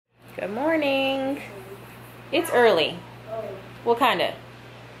Good morning. It's early. Well, kind of.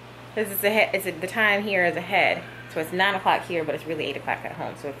 Because the time here is ahead. So it's 9 o'clock here, but it's really 8 o'clock at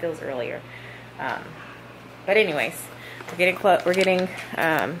home, so it feels earlier. But anyways, we're getting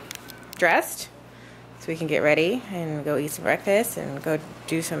dressed so we can get ready and go eat some breakfast and go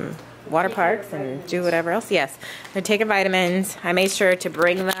do some water parks and do whatever else. Yes, they're taking vitamins. I made sure to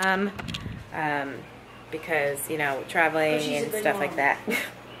bring them because, you know, traveling and stuff like that.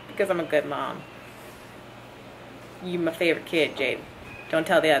 Because I'm a good mom. You're my favorite kid, Jade. Don't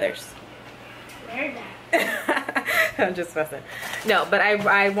tell the others. I'm just fussing. No, but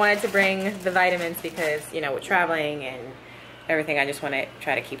I wanted to bring the vitamins because, you know, with traveling and everything, I just want to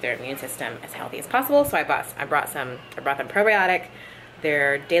try to keep their immune system as healthy as possible. So I brought them probiotic,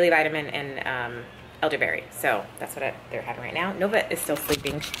 their daily vitamin, and elderberry. So that's what they're having right now. Nova is still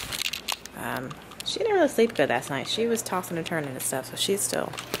sleeping. She didn't really sleep good last night. She was tossing and turning and stuff, so she's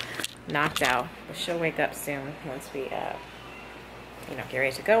still knocked out. But she'll wake up soon once we, you know, get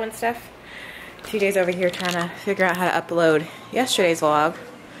ready to go and stuff. 2 days over here trying to figure out how to upload yesterday's vlog.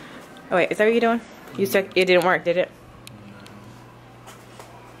 Oh wait, is that what you're doing? It didn't work, did it?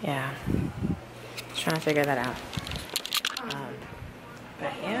 Yeah. Just trying to figure that out.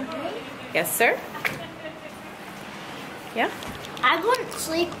 But yeah. Yes, sir? Yeah? I couldn't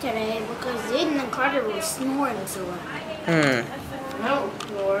sleep today because Zayden and Carter were snoring so loud. I don't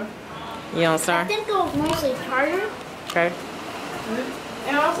snore. You don't snore? I think it was mostly Carter. Carter?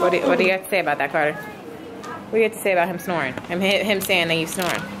 What do you have to say about that, Carter? What do you have to say about him snoring? Him saying that you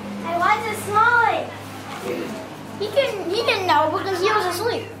snoring? I wasn't snoring. He didn't know because he was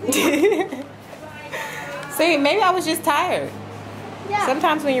asleep. See, maybe I was just tired. Yeah.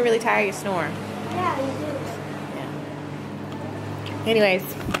 Sometimes when you're really tired, you snore. Yeah, you do. Yeah. Anyways,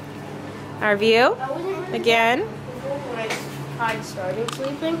 our view again. I started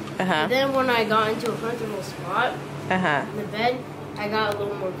sleeping. And then when I got into a comfortable spot in the bed, I got a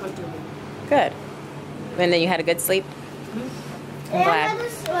little more comfortable. Good. And then you had a good sleep? I'm glad. I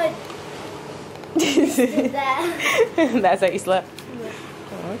just did that. That's how you slept?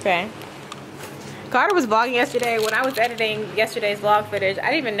 Yeah. Okay. Carter was vlogging yesterday. When I was editing yesterday's vlog footage, I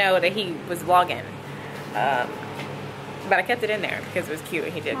didn't even know that he was vlogging. But I kept it in there because it was cute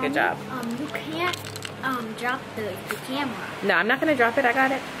and he did a good job. You can't drop the camera. No, I'm not going to drop it. I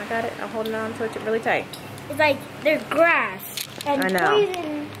got it. I'm holding on to it really tight. It's like there's grass and I know.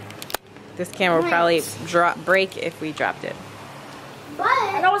 poison. This camera would probably break if we dropped it.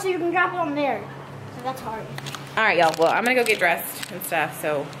 And also you can drop it on there. So that's hard. Alright, y'all. Well, I'm going to go get dressed and stuff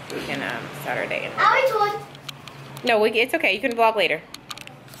so we can start our day. No, it's okay. You can vlog later.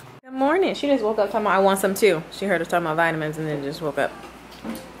 Good morning. She just woke up talking about I want some too. She heard us talking about vitamins and then just woke up.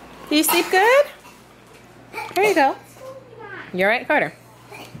 Did you sleep good? There you go. You alright, Carter?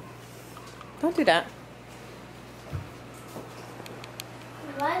 Don't do that.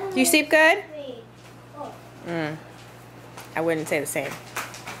 Do you sleep good? I wouldn't say the same.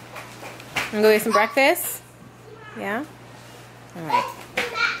 I'm gonna go get some breakfast. Yeah? Alright.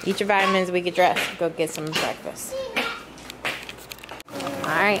 Eat your vitamins, we get dressed. Go get some breakfast.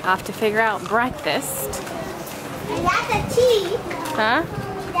 Alright, off to figure out breakfast. I got the key. Huh?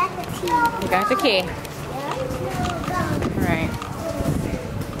 I got the key. You got the key. Alright.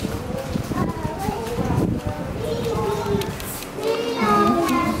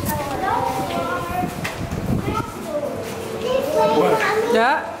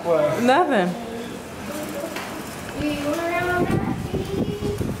 Yeah? What? Nothing.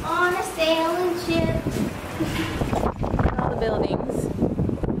 On a sailing ship. All the buildings.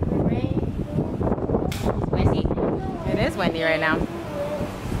 It's windy. It is windy right now.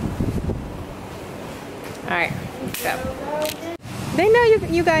 Alright, so. They know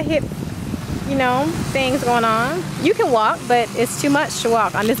you got hip, you know, things going on. You can walk, but it's too much to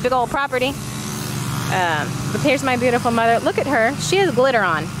walk on this big old property. But here's my beautiful mother. Look at her. She has glitter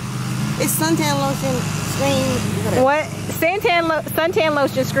on. It's suntan lotion, screen glitter. What? Suntan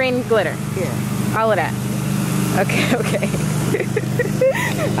lotion, screen glitter. Yeah. All of that. Okay, okay.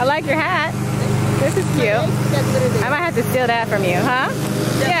 I like your hat. This is cute. I might have to steal that from you, huh?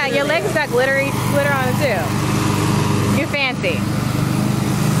 Yeah, your legs got glitter on it too. You're fancy.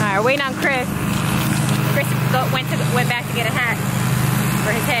 Alright, waiting on Chris. Chris went back to get a hat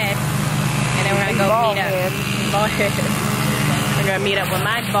for his head. And then we're gonna go meet up. Bald head. We're gonna meet up with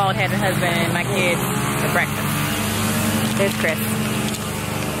my bald-headed husband and my kids for breakfast. There's Chris.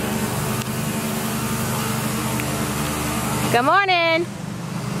 Good morning.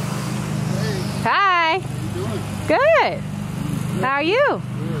 Hi. How you doing? Good. How are you?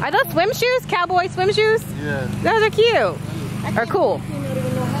 Are those swim shoes? Cowboy swim shoes? Yeah. Those are cute. Or cool.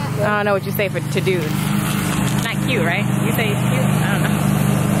 I don't know what you say for to dudes. Not cute, right? You say it's cute? I don't know.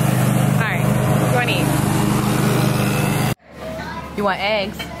 Alright, what do you want to eat? You want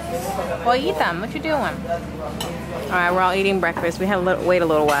eggs? Well, eat them. What you doing? Alright, we're all eating breakfast. We had to wait a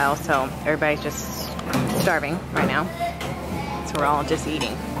little while, so everybody's just starving right now. So we're all just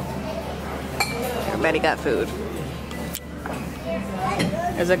eating. Everybody got food.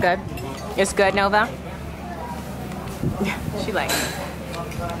 Is it good? It's good, Nova? She like it.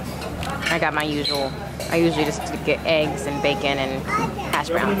 I got my usual. I usually just get eggs and bacon and hash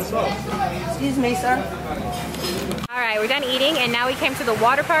browns. Excuse me, sir. Alright, we're done eating and now we came to the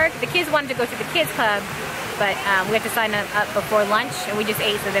water park. The kids wanted to go to the kids club, but we have to sign up before lunch and we just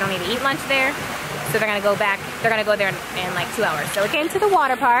ate, so they don't need to eat lunch there. So they're gonna go back, they're gonna go there in like 2 hours. So we came to the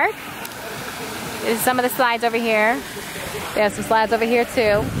water park. There's some of the slides over here. They have some slides over here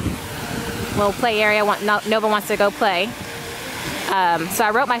too. Little play area, Nova wants to go play. So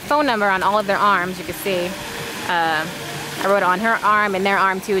I wrote my phone number on all of their arms, you can see. I wrote it on her arm and their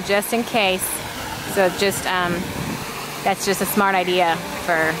arm too, just in case. So just, that's just a smart idea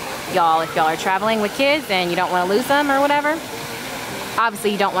for y'all if y'all are traveling with kids and you don't want to lose them or whatever.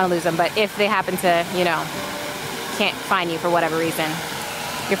 Obviously you don't want to lose them, but if they happen to, you know, can't find you for whatever reason,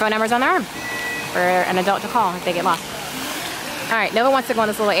 your phone number's on their arm for an adult to call if they get lost. Alright, Nova wants to go in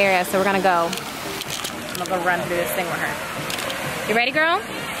this little area, so we're gonna go. I'm gonna go run through this thing with her. You ready, girl?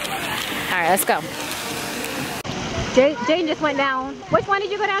 Alright, let's go. Jaden just went down. Which one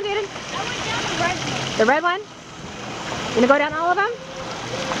did you go down, Jaden? I went down the red one. The red one? You gonna go down all of them?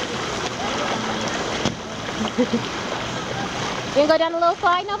 You gonna go down the little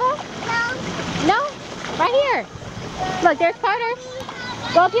slide, Nova? No. No? Right here. Look, there's Carter.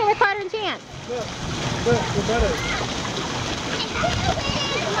 Go up here with Carter and Chance. Look, you're better.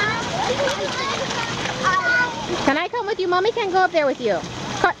 Can I come with you? Mommy can't go up there with you.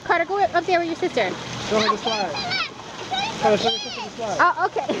 Carter, go up there with your sister. Show her the slide. Carter, show your sister the slide. Oh,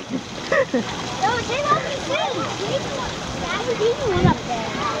 okay. No, they want me too. Up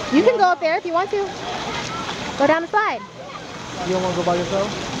there. You can go up there if you want to. Go down the slide. You don't want to go by yourself?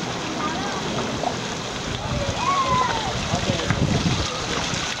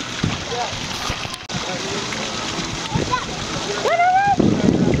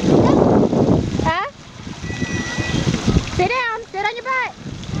 Huh? Sit down. Sit on your butt.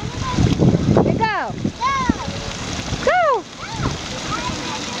 Here, go. Go.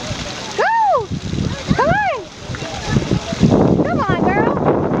 Go. Come on. Come on, girl.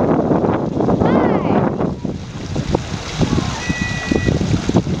 Hi.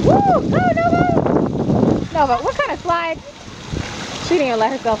 Woo. Go, Nova. Nova, what kind of slide? She didn't even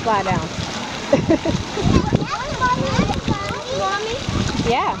let herself slide down. Mommy?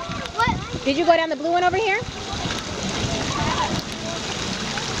 Yeah. What? Did you go down the blue one over here?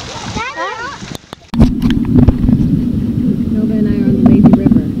 Huh? Nova and I are on the lazy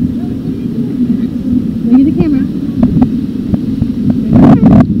river. Look at the camera.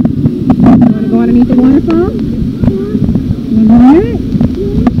 You want to go underneath the waterfall? You want to go under it?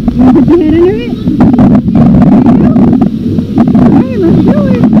 You want to put your head under it? Alright, let's do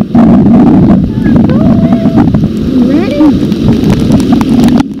it. You ready?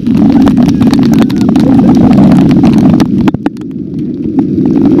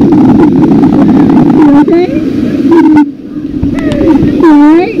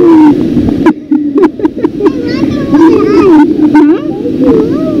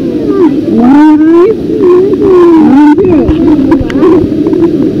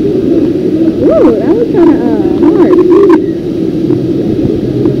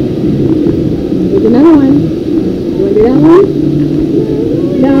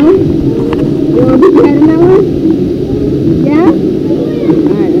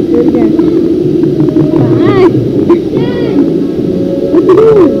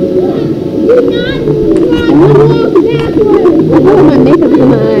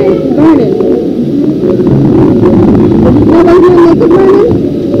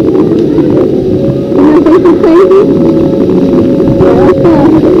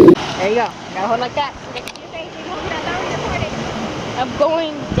 I'm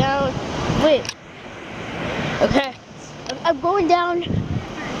going down. Wait. Okay. I'm going down.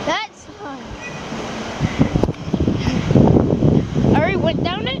 That's fine. I already went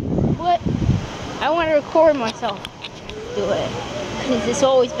down it, but I want to record myself do it. Because it's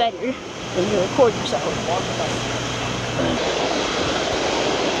always better when you record yourself.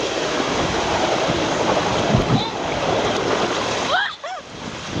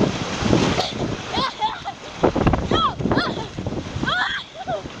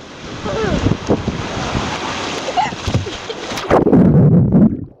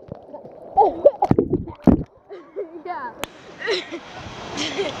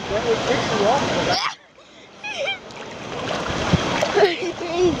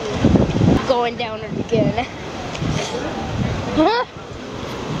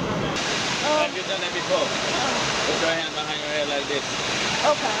 before. Put your hand behind your head like this.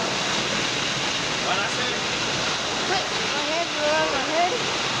 Okay. What I said? Put my head around my head.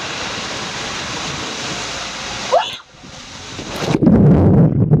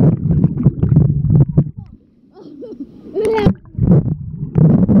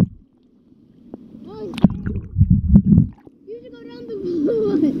 You should go down the blue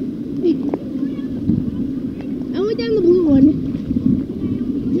one. I went down the blue one.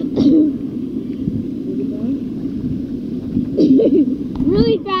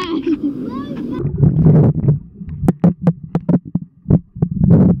 Really fast.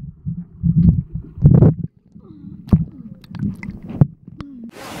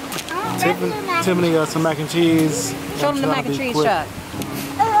 Tiffany got some mac and cheese. Show them the mac and cheese shot.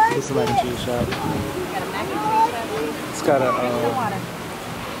 It's a mac and cheese shop. Got a mac and cheese shot. It's got a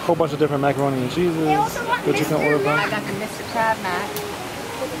whole bunch of different macaroni and cheeses that you can order I from. got the Mr. Crab mac.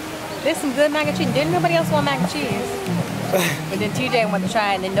 There's some good mac and cheese. Didn't nobody else want mac and cheese? But then TJ wanted to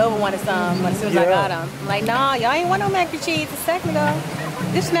try it, and then Nova wanted some. But as soon as I got them, I'm like, nah, y'all ain't want no mac and cheese a second ago.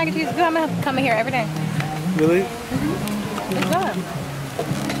 This mac and cheese is good. I'm gonna have to come in here every day. Really? It's good.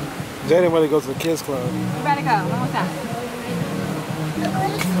 Jaden really goes to the kids club. You better go. One more time.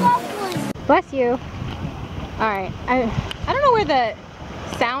 Bless you. Alright. I don't know where the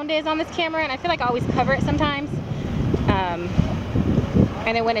sound is on this camera, and I feel like I always cover it sometimes.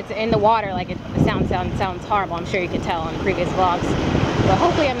 And then when it's in the water, like the sound sounds horrible. I'm sure you could tell on previous vlogs. But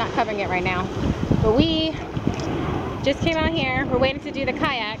hopefully I'm not covering it right now. But we just came out here. We're waiting to do the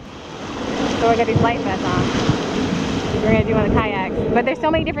kayak. So we're gonna do life vests on. We're gonna do one of the kayaks. But there's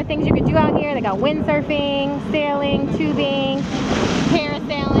so many different things you could do out here. They got windsurfing, sailing, tubing,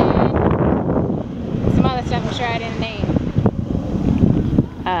 parasailing, some other stuff I'm sure I didn't name.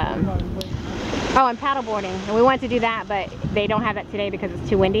 Oh, and paddleboarding. And we wanted to do that, but they don't have that today because it's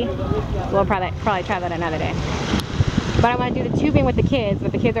too windy. So we'll probably try that another day. But I want to do the tubing with the kids,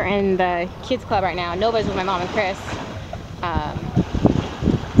 but the kids are in the kids club right now. Nova's with my mom and Chris.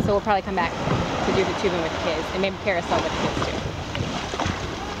 So we'll probably come back to do the tubing with the kids and maybe parasail with the kids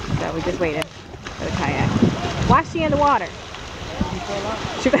too. So we just waited for the kayak. Watch she in the water.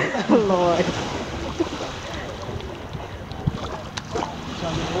 Oh, Lord.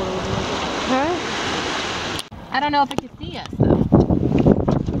 Huh? I don't know if it can see us though.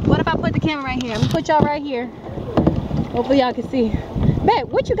 What if I put the camera right here? I'm gonna put y'all right here. Hopefully y'all can see. Babe,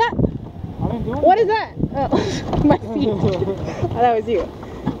 what you got? What is that? Oh, my feet. Oh, that was you.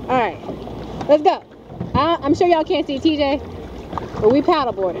 Alright, let's go. I'm sure y'all can't see TJ, but we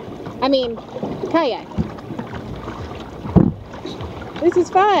paddleboarding. I mean, kayak. This is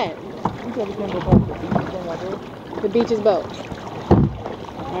fun. The beach is boat.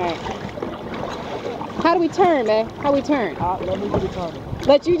 Alright. How do we turn, man? How we turn? Let me do the turning.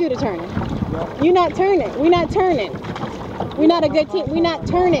 Let you do the turning. Yeah. You not turning. We not turning. We not a good team. We not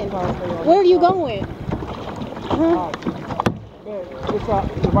turning. Where are you going? Huh? It's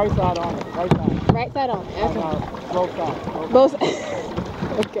the right side on it. Right side. Right side on. Okay. Both sides. Both.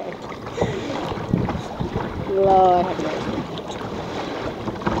 Okay. Lord have mercy.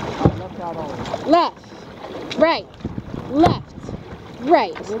 Left side on. Left. Right. Left.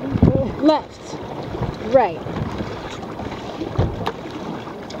 Right. Left. Right.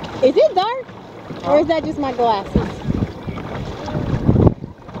 Is it dark? Or is that just my glasses?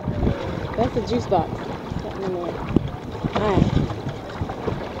 That's the juice box. Alright.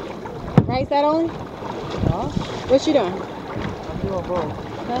 Right side only? Huh? What you doing? I'm doing both.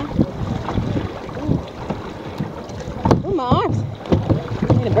 Huh? Ooh, my arms.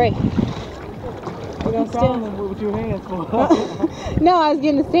 I need a break. We're gonna stand. With your hands for? No, I was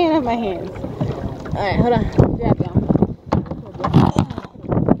getting the sand off my hands. Alright, hold on. Grab y'all.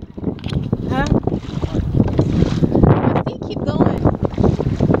 Huh? My feet keep going.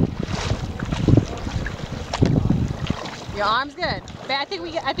 Your arm's good. But I think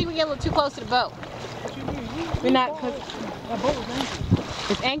we get a little too close to the boat. We're not, cause That boat was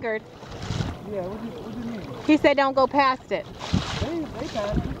anchored. it's anchored. Yeah, what do you mean? He said don't go past it. They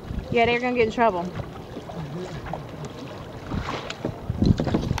passed it. Yeah, they're gonna get in trouble.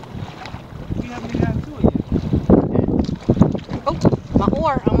 We haven't even gotten to it yet. Oh, my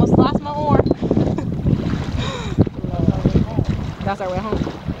oar. I almost lost my oar. That's our way home.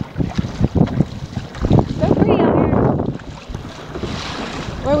 So pretty out here.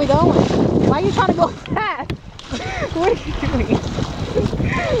 Where are we going? Why are you trying to go fast? What are you doing?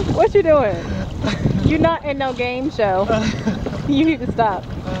 What you doing? You're not in no game show. You need to stop.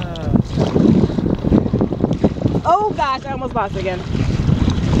 Oh gosh, I almost lost it again.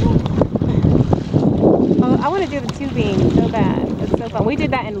 Oh, I want to do the tubing so bad. It's so fun. We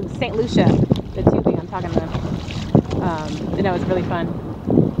did that in St. Lucia, the tubing on talking to them. You know, it's really fun.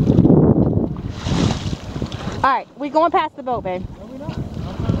 All right, we going past the boat, babe. No, we're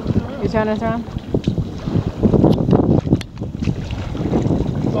not. You turning us around?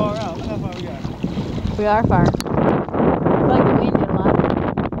 Far out. Look how far we got. We are far. I feel like the wind did a lot.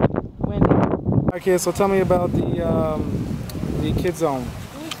 Windy. All right, kids. So tell me about the kids zone.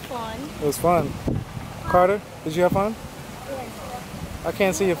 It was fun. It was fun. Carter, did you have fun? Yes. I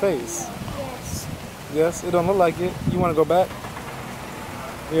can't see your face. Yes. Yes, it don't look like it. You want to go back?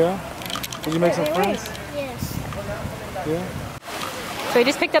 Yeah. Did you make some friends? Yes. Yeah. So we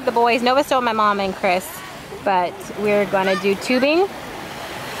just picked up the boys. Nova's still with my mom and Chris, but we're gonna do tubing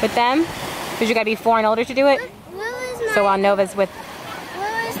with them because you gotta be 4 and older to do it. So while Nova's with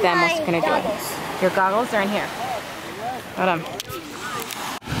them, we're just gonna do it. Your goggles are in here. Hold on.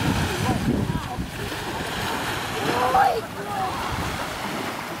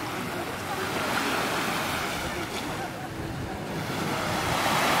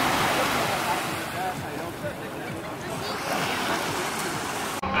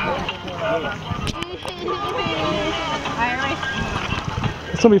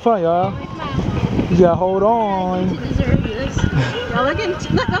 It's gonna be fun, y'all. You gotta hold on. Y'all look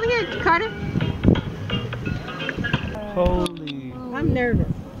over here, Carter. Holy. I'm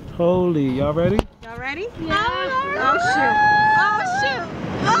nervous. Holy. Y'all ready? Y'all ready? Yeah. Oh shoot. Oh shoot.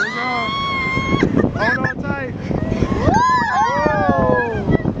 Hold on tight.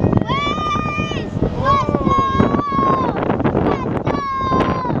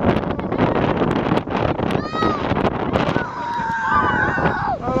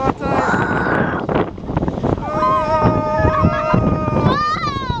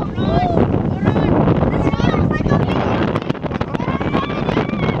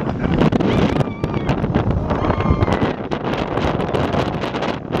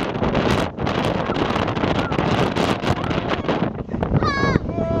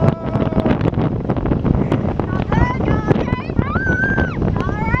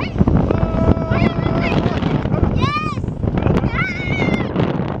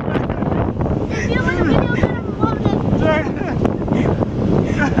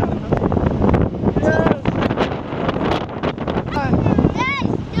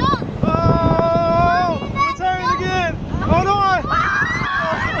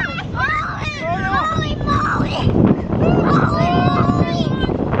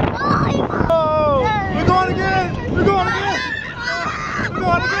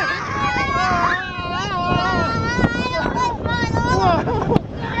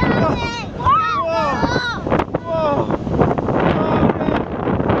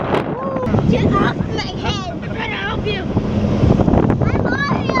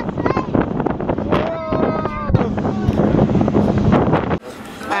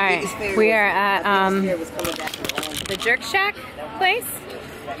 We are at The Jerk Shack place.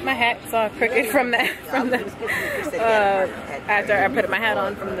 My hat's all crooked from the after I put my hat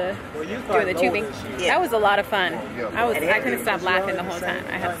on from the doing the tubing. That was a lot of fun. I couldn't stop laughing the whole time.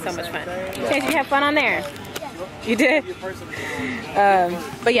 I had so much fun. Did you have fun on there? You did?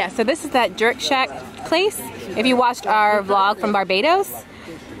 But yeah, so this is that Jerk Shack place. If you watched our vlog from Barbados,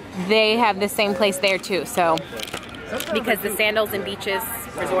 they have the same place there too. So because the Sandals and Beaches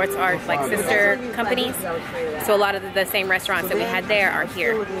resorts are like sister companies, so a lot of the same restaurants that we had there are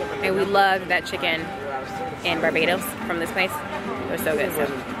here, and we loved that chicken in Barbados from this place. It was so good. So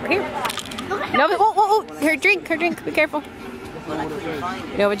we're here. Nova, oh, her drink, be careful.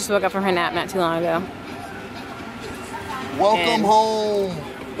 Nova just woke up from her nap not too long ago. Welcome home.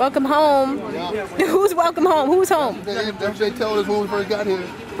 Welcome home. Yeah. Who's welcome home? Who's home? That's they told us when we first got here.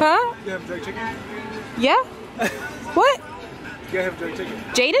 Huh? You have jerk chicken? Yeah? What? You have jerk chicken?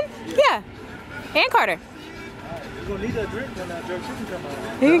 Jaden? Yeah. And Carter. You're gonna need a drink when that jerk chicken comes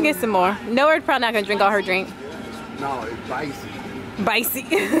out. You can get some more. Noah's probably not gonna drink all her drink. No, it's spicy. Spicy.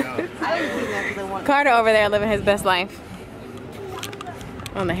 Carter over there living his best life.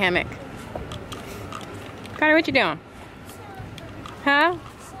 On the hammock. Carter, what you doing? Huh?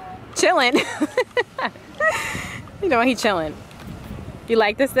 Chilling. You know, he chilling. You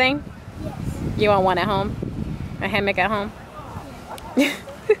like this thing? Yes. You want one at home? A hammock at home?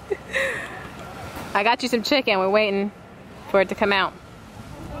 I got you some chicken. We're waiting for it to come out.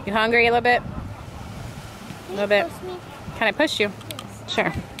 You hungry a little bit? A little bit. Can I push you? Yes.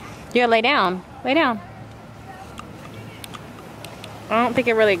 Sure. You gotta lay down. Lay down. I don't think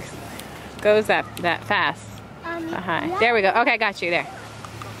it really goes that fast. High. Yeah. There we go. Okay, I got you there.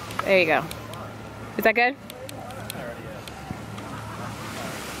 There you go. Is that good?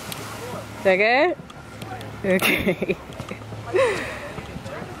 Is that good? Okay.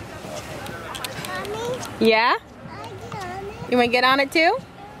 Yeah? You want to get on it too?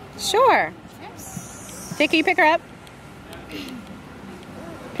 Sure. Can you pick her up?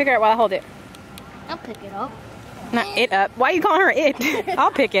 Pick her up while I hold it. I'll pick it up. Not it up. Why are you calling her it?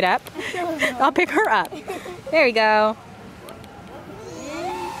 I'll pick it up. I'll pick her up. There we go.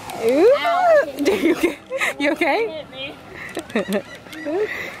 Ooh. You okay?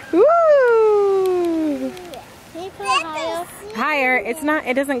 Woo! Can you put it higher? Higher. It's not.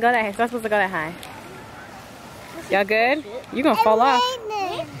 It doesn't go that high. It's not supposed to go that high. Y'all good? You gonna fall off?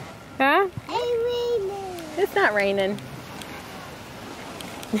 Huh? It's not raining.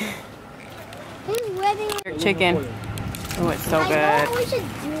 Chicken. Oh, it's so good.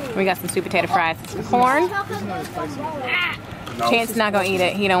 We got some sweet potato fries, some corn. Chance is not gonna eat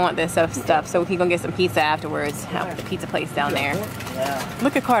it. He don't want this stuff, so he gonna get some pizza afterwards at the pizza place down there.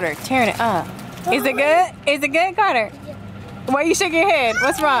 Look at Carter tearing it up. Is it good? Is it good, Carter? Why you shake your head?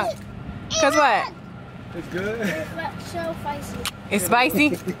 What's wrong? Cause what? It's good. It's so spicy. It's spicy?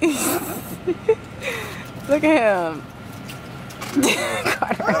 Look at him.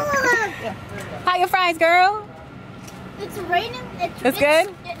 Carter. How your fries, girl? It's raining. It's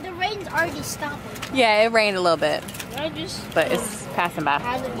good? The rain's already stopping. Yeah, it rained a little bit. But it's passing by.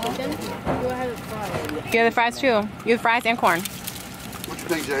 Have it eaten? Go ahead and fry it. You have the fries too. You have fries and corn. What you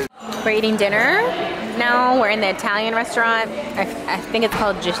think, Jay? We're eating dinner. Now we're in the Italian restaurant. I think it's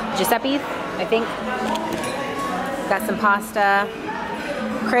called Giuseppe's, I think. Got some pasta.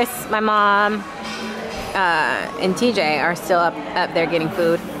 Chris, my mom, and TJ are still up there getting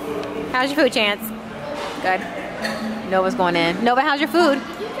food. How's your food, Chance? Good. Nova's going in. Nova, how's your food?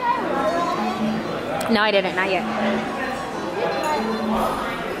 No, I didn't. Not yet.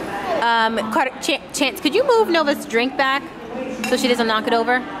 Carter, Chance, could you move Nova's drink back so she doesn't knock it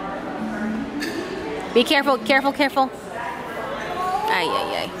over? Be careful, careful, careful. Ay,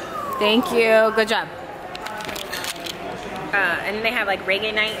 ay, ay. Thank you. Good job. And then they have like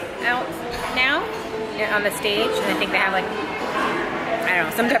reggae night out now on the stage. And I think they have like, I don't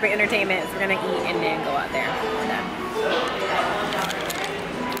know, some type of entertainment. So we're going to eat and then go out there.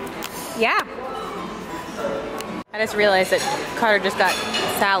 Yeah. I just realized that Carter just got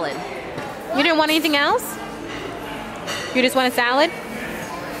salad. You didn't want anything else? You just want a salad?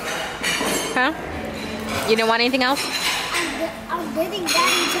 Huh? You didn't want anything else? I'm getting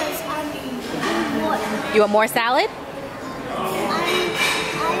that because I'm more. You want more salad? I'm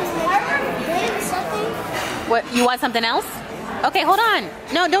getting something. What? You want something else? Okay, hold on.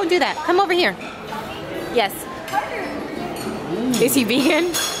 No, don't do that. Come over here. Yes. Is he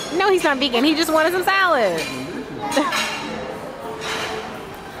vegan? No, he's not vegan. He just wanted some salad.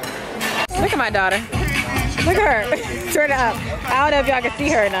 Look at my daughter. Look at her. Turn it up. I don't know if y'all can see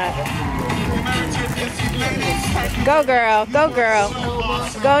her or not. Go, girl. Go, girl.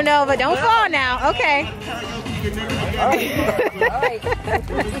 Go, Nova. Don't fall now. Okay. Lord.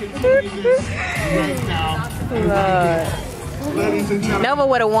 Nova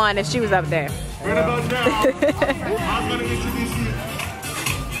would have won if she was up there. Right about now, I'm gonna introduce you.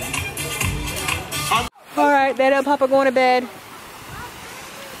 All right, Dad and Papa going to bed.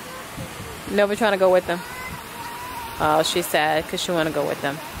 Nova trying to go with them. Oh, she's sad because she want to go with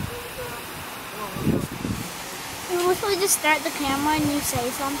them. We're supposed to just start the camera and you say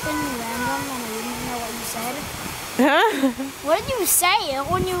something random and we didn't know what you said. Huh? What did you say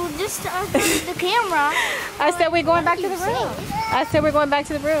when you just started the camera? I said we're going back to the room. I said we're going back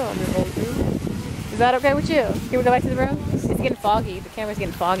to the room. Is that okay with you? Can we go back to the room? It's getting foggy. The camera's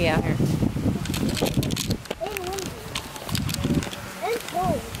getting foggy out here.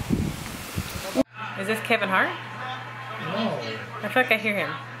 Is this Kevin Hart? No. I feel like I hear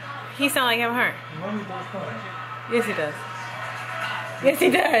him. He sounds like Kevin Hart. No, he does come. Yes, he does. Yes, he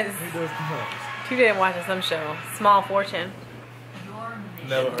does. He does come. You didn't watch some show, Small Fortune.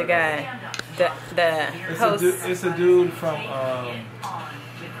 Never The guy, the host. It's a dude from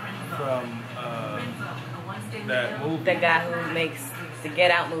that movie. The guy who makes the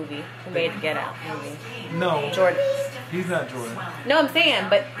Get Out movie. Who made the Get Out movie? No. Jordan. He's not Jordan. No, I'm saying,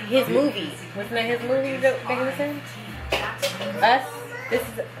 but his movie. Wasn't that his movie that he was in? Us? This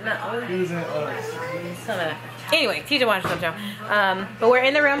is not. He was in Us. Anyway, teacher watched some show. But we're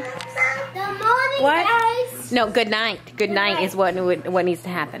in the room. Good morning, What? guys. No, good night. Good night is what needs to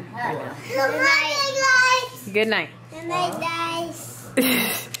happen. Good morning, guys. Good night. Good night, guys.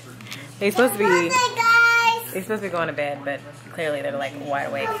 They're supposed to be. Good night, guys. They're supposed to be going to bed, but clearly they're like wide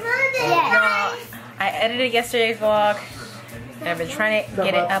awake. Yes. I edited yesterday's vlog, and I've been trying to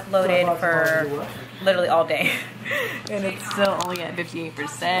get it uploaded for literally all day. And it's still only at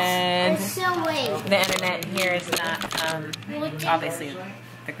 58%. So wait. The internet here is not, obviously,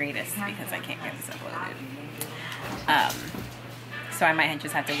 the greatest because I can't get this uploaded. So I might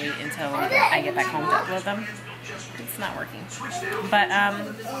just have to wait until I get back home to upload them. It's not working. But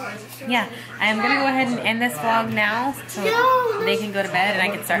yeah, I'm gonna go ahead and end this vlog now so they can go to bed and I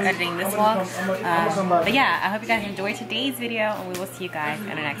can start editing this vlog. But yeah, I hope you guys enjoyed today's video and we will see you guys in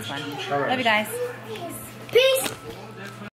the next one. Love you guys. Peace.